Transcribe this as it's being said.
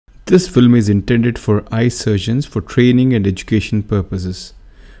This film is intended for eye surgeons for training and education purposes.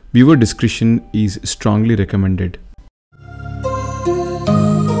 Viewer discretion is strongly recommended.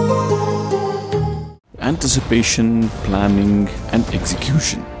 Anticipation, planning, and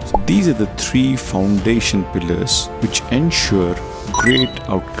execution. So these are the three foundation pillars which ensure great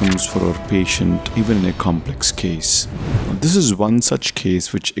outcomes for our patient even in a complex case. This is one such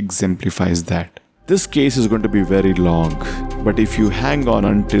case which exemplifies that. This case is going to be very long, but if you hang on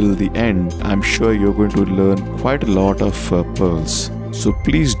until the end, I'm sure you're going to learn quite a lot of pearls. So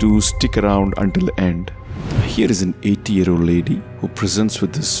please do stick around until the end. Here is an 80-year-old lady who presents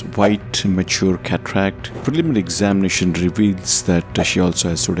with this white mature cataract. Preliminary examination reveals that she also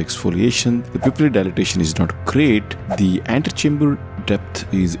has pseudo exfoliation. The pupillary dilatation is not great. The antechamber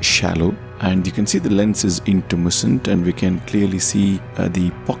depth is shallow, and you can see the lens is intumescent, and we can clearly see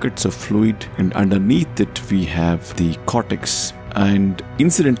the pockets of fluid, and underneath it we have the cortex. And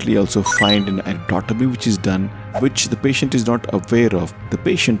incidentally also find an iridotomy which is done, which the patient is not aware of. The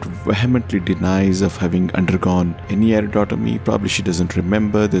patient vehemently denies of having undergone any iridotomy. Probably she doesn't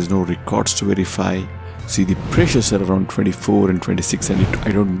remember. There's no records to verify. See, the pressures are around 24 and 26, and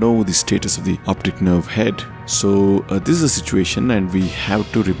I don't know the status of the optic nerve head. So this is a situation, and we have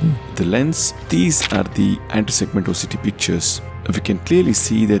to remove the lens. These are the anti-segment OCT pictures. We can clearly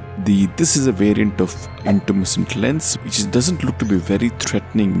see that this is a variant of intumescent lens, which doesn't look to be very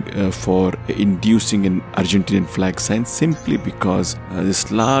threatening for inducing an Argentinian flag sign, simply because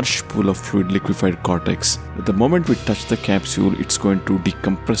this large pool of fluid liquefied cortex, the moment we touch the capsule, it's going to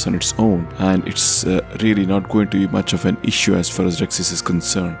decompress on its own, and it's really not going to be much of an issue as far as Rhexis is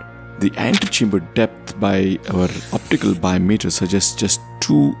concerned. The antechamber depth by our optical biometer suggests just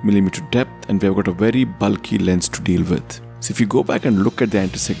 2 mm depth, and we have got a very bulky lens to deal with. So if you go back and look at the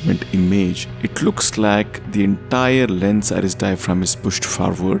anti-segment image, it looks like the entire lens iris diaphragm is pushed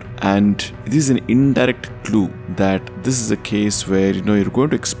forward, and this is an indirect clue that this is a case where you're going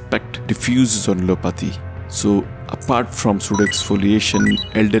to expect diffuse zonulopathy. So apart from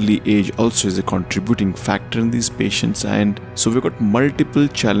pseudoexfoliation, elderly age also is a contributing factor in these patients, and so we've got multiple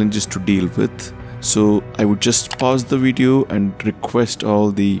challenges to deal with. So I would just pause the video and request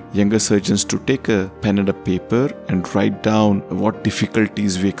all the younger surgeons to take a pen and a paper and write down what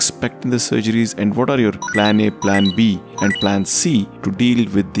difficulties we expect in the surgeries and what are your plan A, plan B and plan C to deal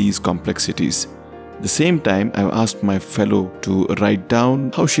with these complexities. At the same time, I've asked my fellow to write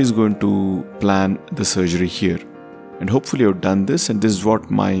down how she's going to plan the surgery here. And hopefully I've done this, and this is what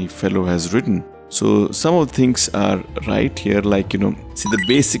my fellow has written. So some of the things are right here, like, see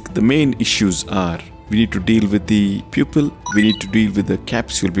the main issues are we need to deal with the pupil, we need to deal with the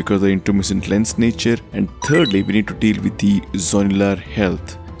capsule because of the intumescent lens nature, and thirdly, we need to deal with the zonular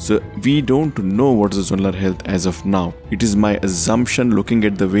health. So we don't know what is the zonular health as of now. It is my assumption, looking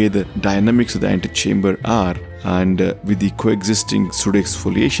at the way the dynamics of the antechamber are, and with the coexisting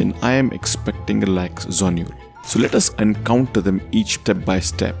pseudoexfoliation, I am expecting a lax zonule. So let us encounter them each step by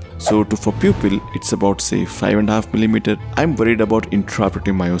step. So for pupil, it's about say 5.5 mm. I'm worried about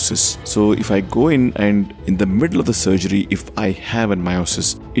intraoperative meiosis. So if I go in and in the middle of the surgery, if I have a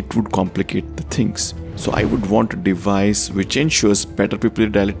meiosis, it would complicate the things. So I would want a device which ensures better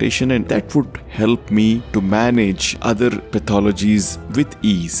pupillary dilatation, and that would help me to manage other pathologies with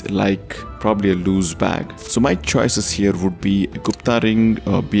ease, like probably a loose bag. So my choices here would be a Gupta ring,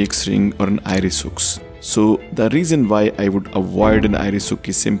 a BX ring, or an iris hooks. So the reason why I would avoid an iris hook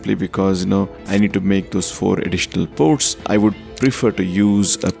is simply because I need to make those 4 additional ports. I would prefer to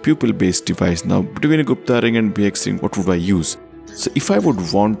use a pupil based device. Now between a Gupta ring and BX ring, what would I use? So if I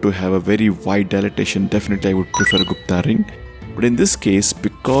would want to have a very wide dilatation, definitely I would prefer a Gupta ring. But in this case,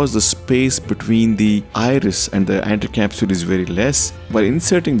 because the space between the iris and the anticapsule is very less, while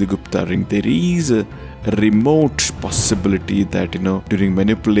inserting the Gupta ring, there is a remote possibility that during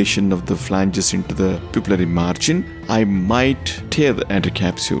manipulation of the flanges into the pupillary margin, I might tear the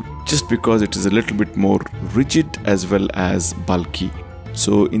anticapsule just because it is a little bit more rigid as well as bulky.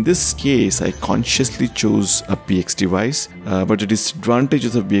 So in this case, I consciously chose a BX device, but the disadvantage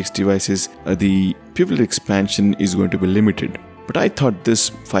of the BX device is the pupillary expansion is going to be limited. But I thought this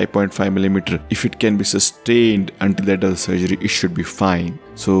 5.5 mm, if it can be sustained until the end of the surgery, it should be fine.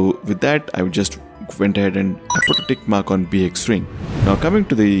 So with that, I just went ahead and I put a tick mark on BX ring. Now coming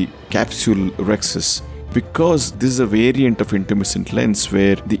to the capsule Rhexis, because this is a variant of intumescent lens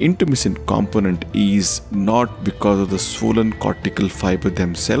where the intumescent component is not because of the swollen cortical fiber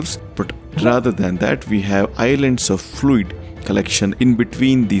themselves, but rather than that we have islands of fluid collection in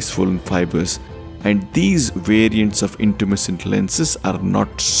between these swollen fibers. And these variants of intumescent lenses are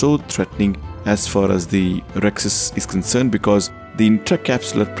not so threatening as far as the Rhexis is concerned, because the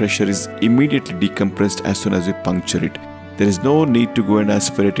intracapsular pressure is immediately decompressed as soon as we puncture it. There is no need to go and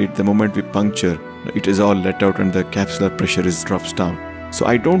aspirate it. The moment we puncture, it is all let out and the capsular pressure drops down. So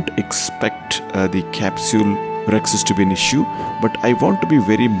I don't expect the capsule rhexis to be an issue, but I want to be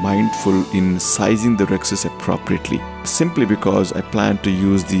very mindful in sizing the rhexis appropriately, simply because I plan to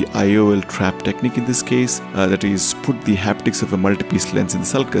use the IOL trap technique in this case, that is, put the haptics of a multi-piece lens in the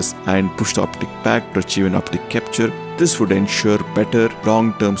sulcus and push the optic back to achieve an optic capture. This would ensure better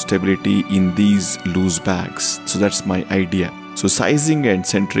long-term stability in these loose bags. So that's my idea. So sizing and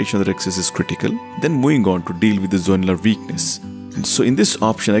centration of the rhexis is critical. Then moving on to deal with the zonular weakness. So in this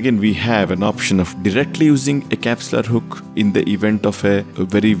option, again, we have an option of directly using a capsular hook in the event of a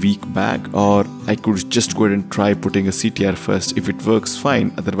very weak bag, or I could just go ahead and try putting a CTR first. If it works,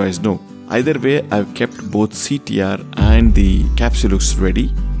 fine, otherwise no. Either way, I've kept both CTR and the capsule hooks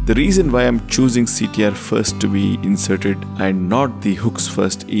ready. The reason why I'm choosing CTR first to be inserted and not the hooks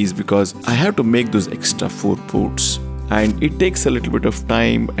first is because I have to make those extra 4 ports. And it takes a little bit of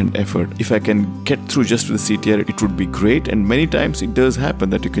time and effort. If I can get through just with the CTR, it would be great. And many times it does happen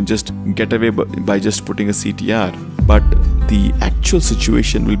that you can just get away by just putting a CTR. But the actual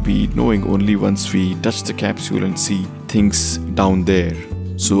situation will be knowing only once we touch the capsule and see things down there.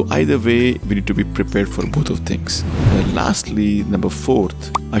 So either way, we need to be prepared for both of things. Lastly, number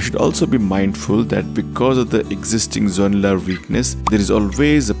 4th, I should also be mindful that because of the existing zonular weakness, there is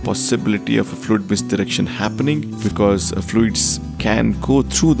always a possibility of a fluid misdirection happening, because fluids can go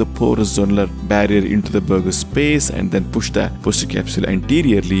through the porous zonular barrier into the Berger space and then push the posterior capsule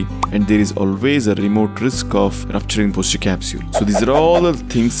anteriorly, and there is always a remote risk of rupturing posterior capsule. So these are all the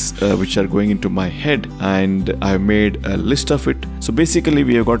things which are going into my head, and I've made a list of it. So basically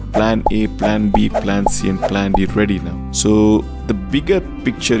we have got plan A, plan B, plan C and plan D ready now. So the bigger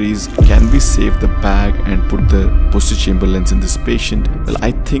picture is, can we save the bag and put the posterior chamber lens in this patient? Well,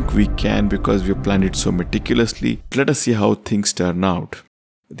 I think we can, because we have planned it so meticulously. Let us see how things turn out.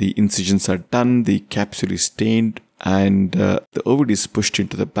 The incisions are done, the capsule is stained, and the OVD is pushed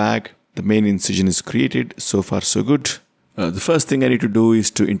into the bag. The main incision is created. So far so good. The first thing I need to do is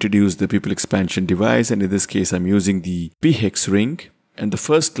to introduce the pupil expansion device, and in this case I'm using the B-hex ring. And the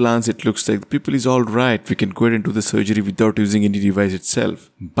first glance it looks like the pupil is alright, we can go ahead and do the surgery without using any device itself.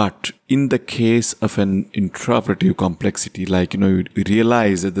 But in the case of an intraoperative complexity, like you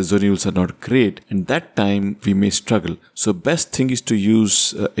realize that the zonules are not great, and that time we may struggle. So best thing is to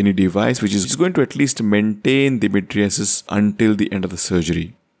use any device which is going to at least maintain the mydriasis until the end of the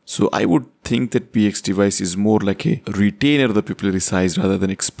surgery. So I would think that BX device is more like a retainer of the pupillary size rather than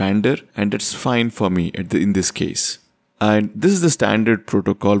expander, and that's fine for me in this case. And this is the standard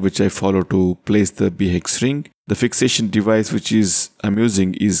protocol which I follow to place the B-hex ring. The fixation device which I'm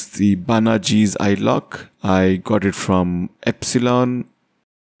using is the Banaji's iLock. I got it from Epsilon.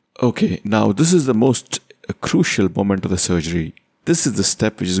 Okay, now this is the most crucial moment of the surgery. This is the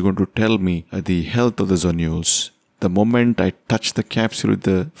step which is going to tell me the health of the zonules. The moment I touch the capsule with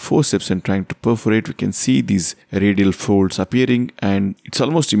the forceps and trying to perforate, we can see these radial folds appearing, and it's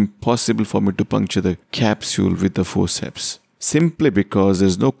almost impossible for me to puncture the capsule with the forceps, simply because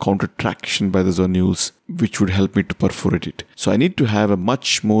there's no counter traction by the zonules which would help me to perforate it. So I need to have a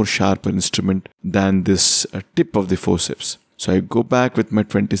much more sharper instrument than this tip of the forceps. So I go back with my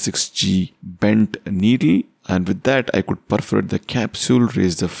 26G bent needle, and with that I could perforate the capsule,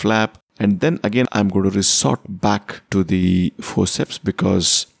 raise the flap. And then again, I'm going to resort back to the forceps,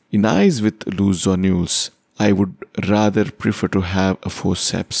 because in eyes with loose zonules, I would rather prefer to have a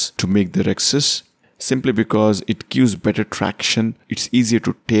forceps to make the rhexis, simply because it gives better traction. It's easier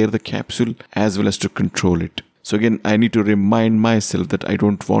to tear the capsule as well as to control it. So again, I need to remind myself that I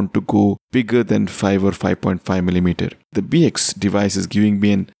don't want to go bigger than 5 or 5.5 millimeter. The BX device is giving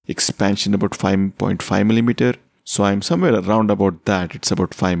me an expansion about 5.5 millimeter. So I'm somewhere around about that. It's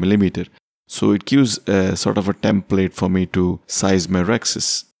about 5 millimeter. So it gives a sort of a template for me to size my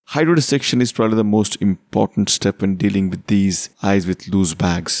rhexis. Hydrodissection is probably the most important step when dealing with these eyes with loose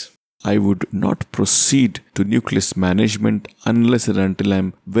bags. I would not proceed to nucleus management unless and until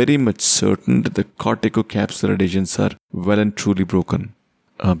I'm very much certain that the corticocapsular adhesions are well and truly broken.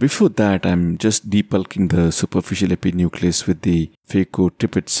 Before that, I'm just debulking the superficial epinucleus with the phaco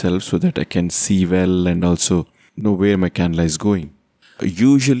tip itself so that I can see well and also know where my cannula is going.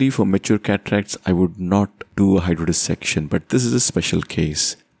 Usually for mature cataracts, I would not do a hydrodissection, but this is a special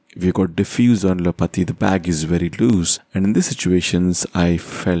case. If you've got diffuse zonulopathy, the bag is very loose, and in these situations, I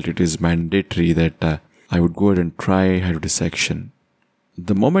felt it is mandatory that I would go ahead and try hydrodissection.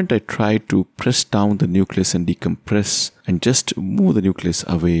 The moment I try to press down the nucleus and decompress and just move the nucleus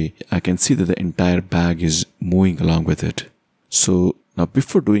away, I can see that the entire bag is moving along with it. So now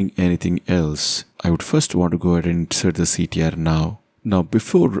before doing anything else, I would first want to go ahead and insert the CTR now. Now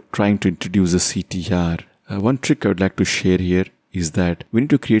before trying to introduce the CTR, one trick I would like to share here is that we need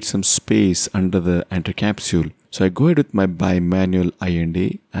to create some space under the anterior capsule. So I go ahead with my bimanual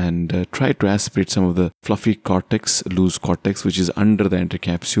I&A and try to aspirate some of the fluffy cortex, loose cortex, which is under the anterior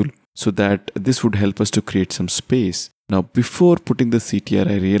capsule, so that this would help us to create some space. Now before putting the CTR,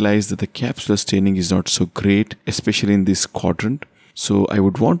 I realized that the capsular staining is not so great, especially in this quadrant. So I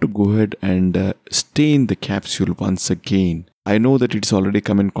would want to go ahead and stain the capsule once again. I know that it's already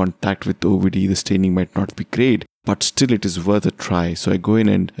come in contact with OVD, the staining might not be great, but still it is worth a try. So I go in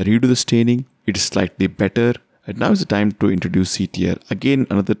and redo the staining, it is slightly better. And now is the time to introduce CTR. Again,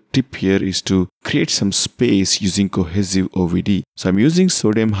 another tip here is to create some space using cohesive OVD. So I'm using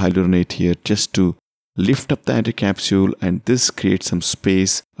sodium hyaluronate here just to lift up the anterior capsule, and this creates some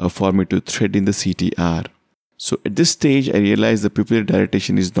space for me to thread in the CTR. So at this stage, I realize the pupillary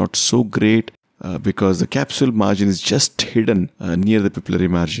dilatation is not so great because the capsule margin is just hidden near the pupillary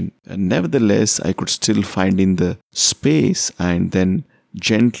margin. And nevertheless, I could still find in the space and then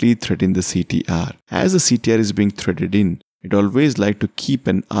gently thread in the CTR. As the CTR is being threaded in, I'd always like to keep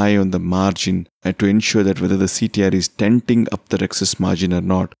an eye on the margin and to ensure that whether the CTR is denting up the rexus margin or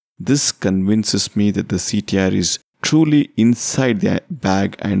not. This convinces me that the CTR is truly inside the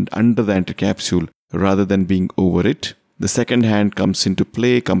bag and under the anterior capsule rather than being over it. The second hand comes into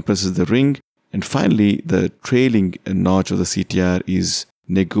play, compresses the ring, and finally the trailing notch of the CTR is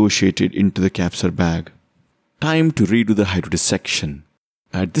negotiated into the capsular bag. Time to redo the hydrodissection.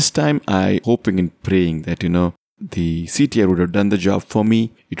 At this time, I hoping and praying that, the CTR would have done the job for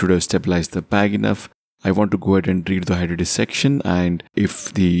me. It would have stabilized the bag enough. I want to go ahead and redo the hydrodissection, and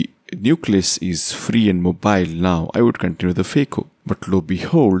if the nucleus is free and mobile now, I would continue the phaco. But lo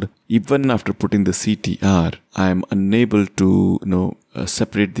behold, even after putting the CTR, I am unable to,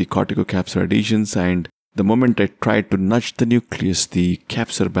 separate the corticocapsular adhesions, and the moment I try to nudge the nucleus, the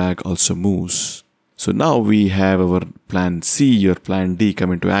capsular bag also moves. So now we have our plan C or plan D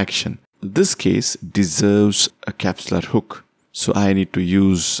come into action. This case deserves a capsular hook. So I need to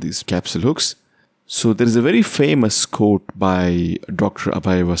use these capsule hooks. So there is a very famous quote by Dr.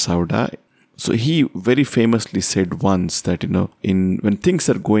 Abhay Vasavada. So he very famously said once that, when things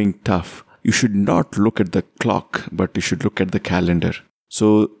are going tough, you should not look at the clock, but you should look at the calendar.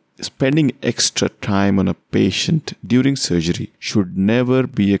 So spending extra time on a patient during surgery should never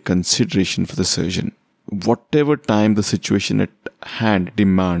be a consideration for the surgeon. Whatever time the situation at hand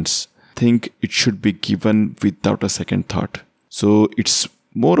demands, I think it should be given without a second thought. So it's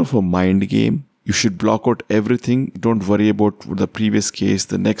more of a mind game. You should block out everything. Don't worry about the previous case,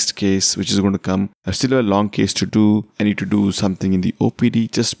 the next case, which is going to come. I still have a long case to do. I need to do something in the OPD.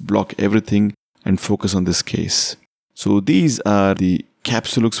 Just block everything and focus on this case. So these are the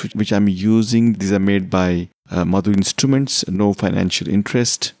capsule hooks which I'm using. These are made by Madhu Instruments, no financial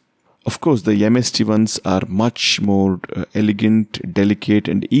interest. Of course, the MST ones are much more elegant, delicate,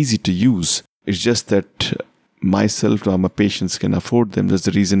 and easy to use. It's just that myself or my patients can afford them. That's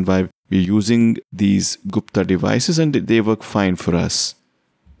the reason why we're using these Gupta devices, and they work fine for us.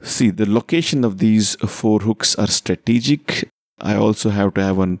 See, the location of these 4 hooks are strategic. I also have to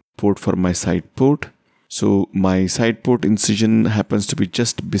have one port for my side port. So my side port incision happens to be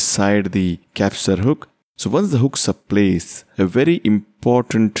just beside the capsular hook. So once the hooks are placed, a very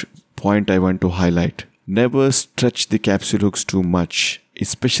important point I want to highlight. Never stretch the capsule hooks too much,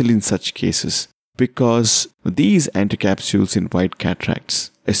 especially in such cases, because these anticapsules in white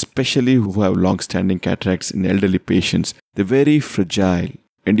cataracts, especially who have long-standing cataracts in elderly patients, they're very fragile.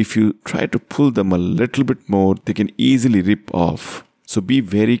 And if you try to pull them a little bit more, they can easily rip off. So be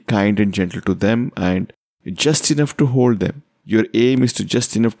very kind and gentle to them and just enough to hold them. Your aim is to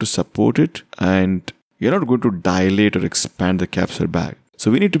just enough to support it, and you're not going to dilate or expand the capsular bag. So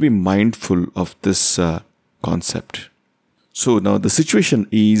we need to be mindful of this concept. So now the situation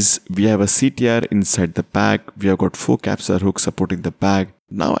is we have a CTR inside the bag. We have got 4 capsular hooks supporting the bag.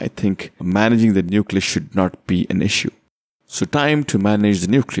 Now I think managing the nucleus should not be an issue. So time to manage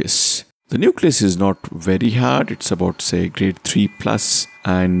the nucleus. The nucleus is not very hard. It's about, say, grade 3 plus,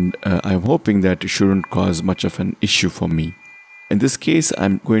 and I'm hoping that it shouldn't cause much of an issue for me. In this case,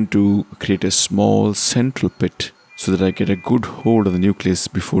 I'm going to create a small central pit so that I get a good hold of the nucleus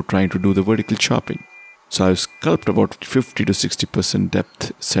before trying to do the vertical chopping. So I've sculpted about 50 to 60%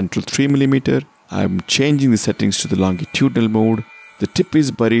 depth, central 3 mm. I'm changing the settings to the longitudinal mode. The tip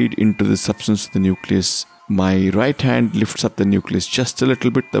is buried into the substance of the nucleus. My right hand lifts up the nucleus just a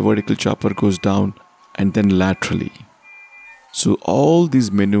little bit. The vertical chopper goes down, and then laterally. So all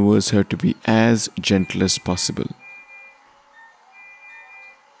these maneuvers have to be as gentle as possible.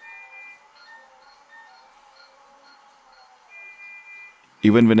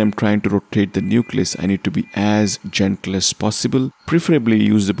 Even when I'm trying to rotate the nucleus, I need to be as gentle as possible. Preferably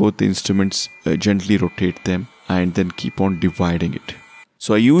use both the instruments, gently rotate them, and then keep on dividing it.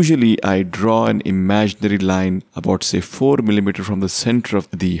 So I draw an imaginary line about say 4 mm from the center of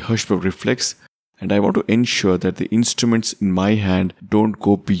the Hirschberg reflex, and I want to ensure that the instruments in my hand don't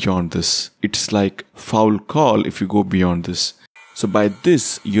go beyond this. It's like foul call if you go beyond this. So by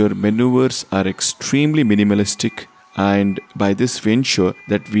this, your maneuvers are extremely minimalistic, and by this we ensure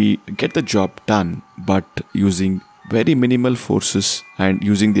that we get the job done, but using very minimal forces and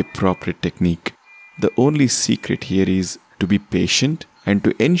using the appropriate technique. The only secret here is to be patient and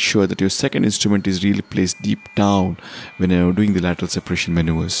to ensure that your second instrument is really placed deep down when you're doing the lateral separation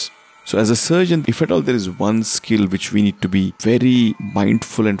maneuvers. So as a surgeon, if at all there is one skill which we need to be very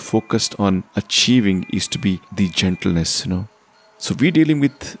mindful and focused on achieving, is to be the gentleness, So we're dealing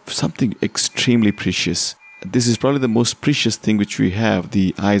with something extremely precious. This is probably the most precious thing which we have,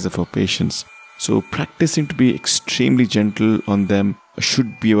 the eyes of our patients. So practicing to be extremely gentle on them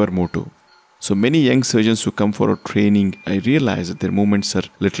should be our motto. So many young surgeons who come for our training, I realize that their movements are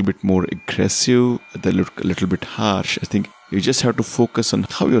a little bit more aggressive, they look a little bit harsh. I think you just have to focus on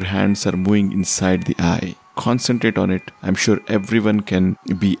how your hands are moving inside the eye. Concentrate on it. I'm sure everyone can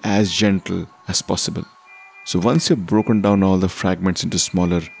be as gentle as possible. So once you've broken down all the fragments into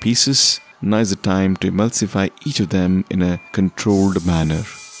smaller pieces, now is the time to emulsify each of them in a controlled manner.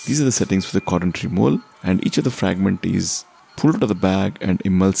 These are the settings for the coronary mole, and each of the fragment is pulled out of the bag and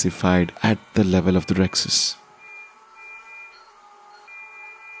emulsified at the level of the rhexis.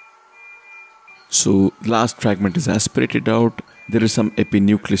 So last fragment is aspirated out. There is some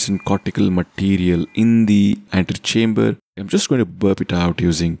epinucleus and cortical material in the anterior chamber. I'm just going to burp it out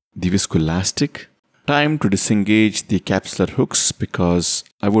using the viscoelastic. Time to disengage the capsular hooks because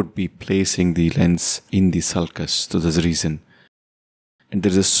I would be placing the lens in the sulcus. So there's a reason. And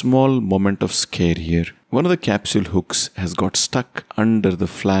there's a small moment of scare here. One of the capsule hooks has got stuck under the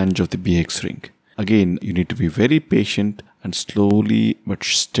flange of the BX ring. Again, you need to be very patient and slowly but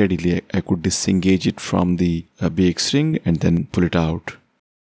steadily I could disengage it from the BX ring and then pull it out.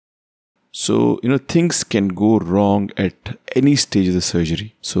 So, things can go wrong at any stage of the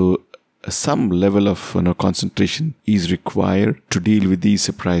surgery. So, some level of concentration is required to deal with these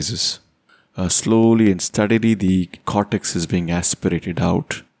surprises. Slowly and steadily the cortex is being aspirated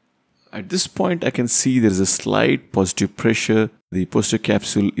out. At this point I can see there is a slight positive pressure. The posterior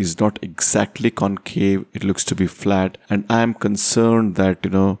capsule is not exactly concave, it looks to be flat, and I am concerned that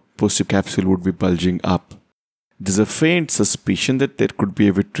posterior capsule would be bulging up. There's a faint suspicion that there could be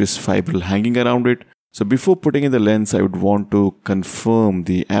a vitreous fibril hanging around it. So before putting in the lens, I would want to confirm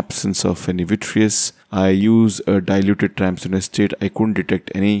the absence of any vitreous. I use a diluted triamcinolone acetate. I couldn't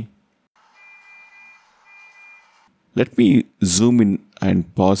detect any. Let me zoom in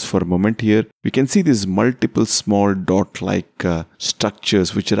and pause for a moment here. We can see these multiple small dot-like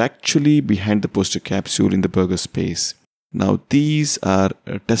structures which are actually behind the posterior capsule in the Berger space. Now these are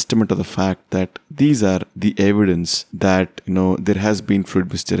a testament of the fact that these are the evidence that there has been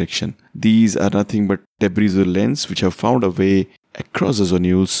fluid misdirection. These are nothing but debris of the lens which have found a way across the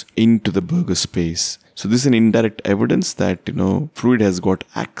zonules into the Berger space. So this is an indirect evidence that fluid has got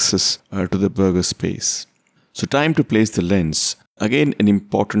access to the Berger space. So time to place the lens. Again, an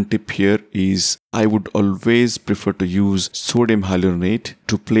important tip here is I would always prefer to use sodium hyaluronate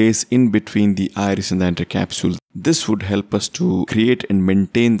to place in between the iris and the anterior capsule. This would help us to create and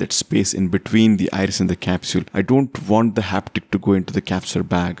maintain that space in between the iris and the capsule. I don't want the haptic to go into the capsular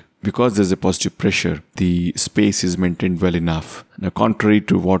bag. Because there's a positive pressure, the space is maintained well enough, contrary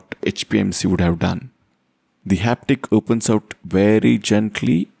to what HPMC would have done. The haptic opens out very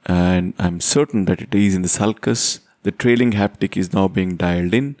gently and I'm certain that it is in the sulcus. The trailing haptic is now being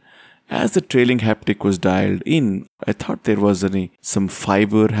dialed in. As the trailing haptic was dialed in, I thought there was some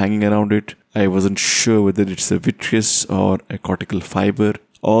fiber hanging around it. I wasn't sure whether it's a vitreous or a cortical fiber.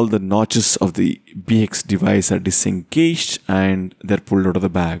 All the notches of the BX device are disengaged and they're pulled out of the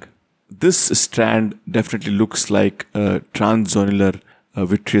bag. This strand definitely looks like a transzonular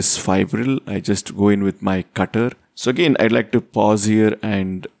vitreous fibril. I just go in with my cutter. So again, I'd like to pause here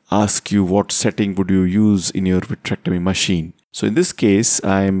and ask you what setting would you use in your vitrectomy machine. So in this case,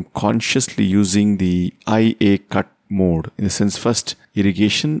 I'm consciously using the IA cut mode. In the sense, first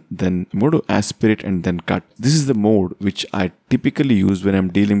irrigation, then I'm going to aspirate and then cut. This is the mode which I typically use when I'm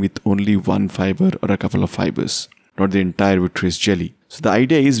dealing with only one fiber or a couple of fibers, not the entire vitreous jelly. So the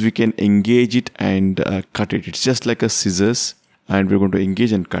idea is we can engage it and cut it. It's just like a scissors and we're going to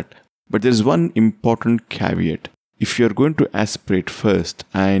engage and cut. But there's one important caveat. if you're going to aspirate first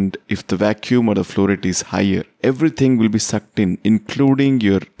and if the vacuum or the flow rate is higher, everything will be sucked in, including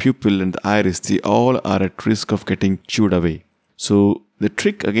your pupil and the iris. They all are at risk of getting chewed away. So the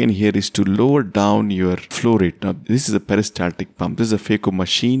trick again here is to lower down your flow rate. Now this is a peristaltic pump. This is a phaco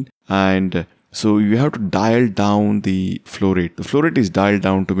machine, and so you have to dial down the flow rate. The flow rate is dialed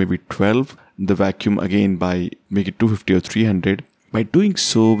down to maybe 12. The vacuum again by make it 250 or 300. By doing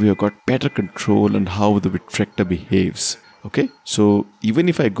so, we have got better control on how the vitrector behaves. Okay, so even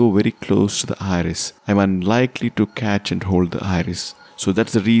if I go very close to the iris, I'm unlikely to catch and hold the iris. So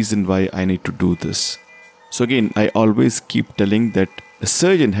that's the reason why I need to do this. So again, I always keep telling that a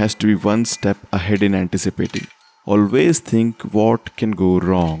surgeon has to be one step ahead in anticipating. Always think what can go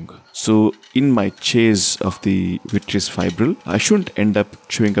wrong. So in my chase of the vitreous fibril, I shouldn't end up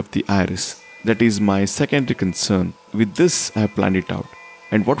chewing up the iris. That is my secondary concern. With this, I have planned it out.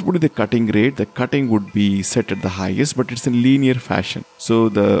 And what would be the cutting rate? The cutting would be set at the highest, but it's in linear fashion.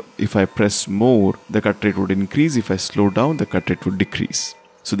 So if I press more, the cut rate would increase. If I slow down, the cut rate would decrease.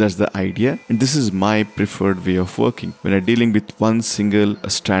 So that's the idea. And this is my preferred way of working when I'm dealing with one single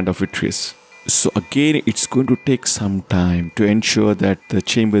strand of vitreous. So again, it's going to take some time to ensure that the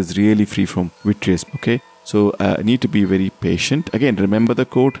chamber is really free from vitreous. Okay. So I need to be very patient. Again, remember the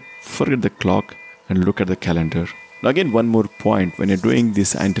quote, forget the clock and look at the calendar. Now again, one more point, when you're doing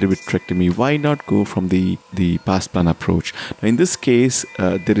this anterior vitrectomy, why not go from the pass plan approach? Now in this case,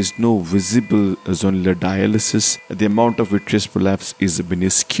 there is no visible zonular dialysis. The amount of vitreous prolapse is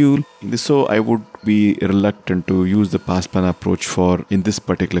minuscule. So I would be reluctant to use the pass plan approach in this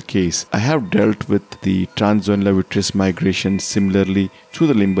particular case. I have dealt with the transzonular vitreous migration similarly through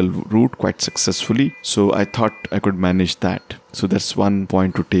the limbal route quite successfully. So I thought I could manage that. So that's one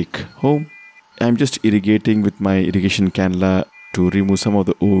point to take home. I'm just irrigating with my irrigation cannula to remove some of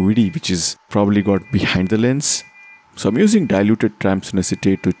the OVD which is probably got behind the lens. So I'm using diluted triamcinolone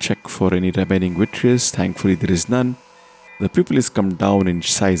acetate to check for any remaining vitreous. Thankfully there is none. The pupil is come down in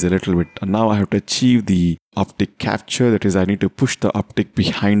size a little bit, and now I have to achieve the optic capture. That is, I need to push the optic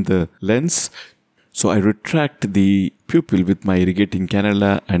behind the lens. So I retract the pupil with my irrigating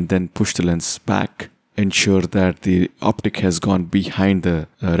cannula and then push the lens back. Ensure that the optic has gone behind the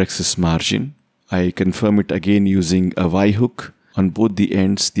rhexis margin. I confirm it again using a Y-hook. On both the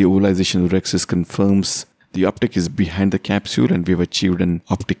ends, the ovalization of rhexis confirms the optic is behind the capsule and we have achieved an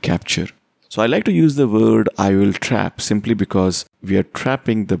optic capture. So I like to use the word IOL trap simply because we are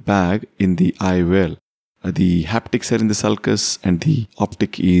trapping the bag in the IOL. The haptics are in the sulcus and the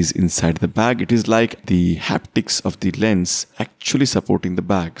optic is inside the bag. It is like the haptics of the lens actually supporting the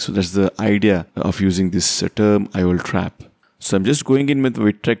bag. So that's the idea of using this term IOL trap. So I'm just going in with the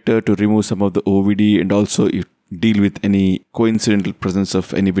vitrector to remove some of the OVD and also deal with any coincidental presence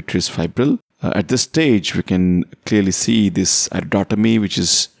of any vitreous fibril. At this stage, we can clearly see this iridotomy, which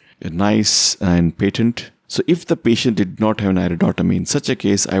is nice and patent. So if the patient did not have an iridotomy, in such a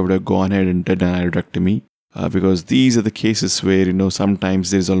case, I would have gone ahead and done an iridectomy because these are the cases where,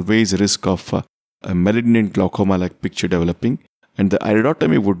 sometimes there is always a risk of a malignant glaucoma-like picture developing. And the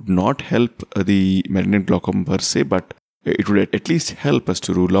iridotomy would not help the malignant glaucoma per se, but it would at least help us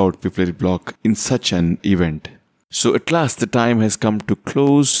to rule out pupillary block in such an event. So at last the time has come to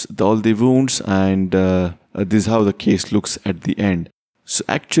close all the wounds, and this is how the case looks at the end. So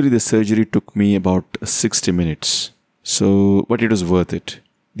actually the surgery took me about 60 minutes. But it was worth it.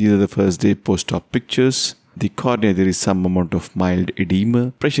 These are the first day post-op pictures. The cornea, there is some amount of mild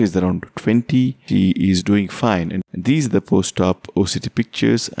edema. Pressure is around 20. She is doing fine. And these are the post-op OCT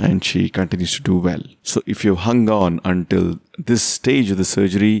pictures, and she continues to do well. So if you hung on until this stage of the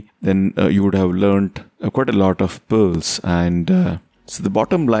surgery, then you would have learned quite a lot of pearls. And so the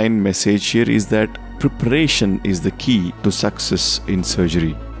bottom line message here is that preparation is the key to success in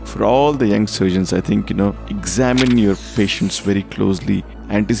surgery. For all the young surgeons, I think, examine your patients very closely.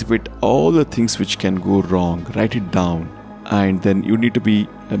 Anticipate all the things which can go wrong. Write it down. And then you need to be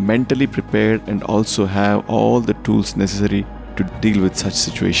mentally prepared and also have all the tools necessary to deal with such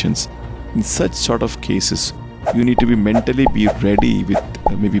situations. In such sort of cases, you need to be mentally ready with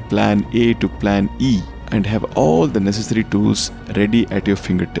maybe plan A to plan E and have all the necessary tools ready at your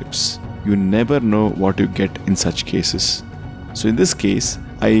fingertips. You never know what you get in such cases. So in this case,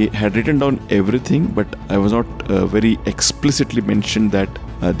 I had written down everything, but I was not very explicitly mentioned that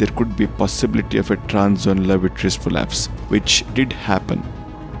there could be a possibility of a transzonular vitreous prolapse, which did happen.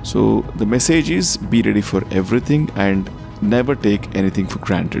 So the message is be ready for everything and never take anything for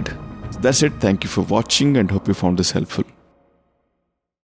granted. So that's it. Thank you for watching and hope you found this helpful.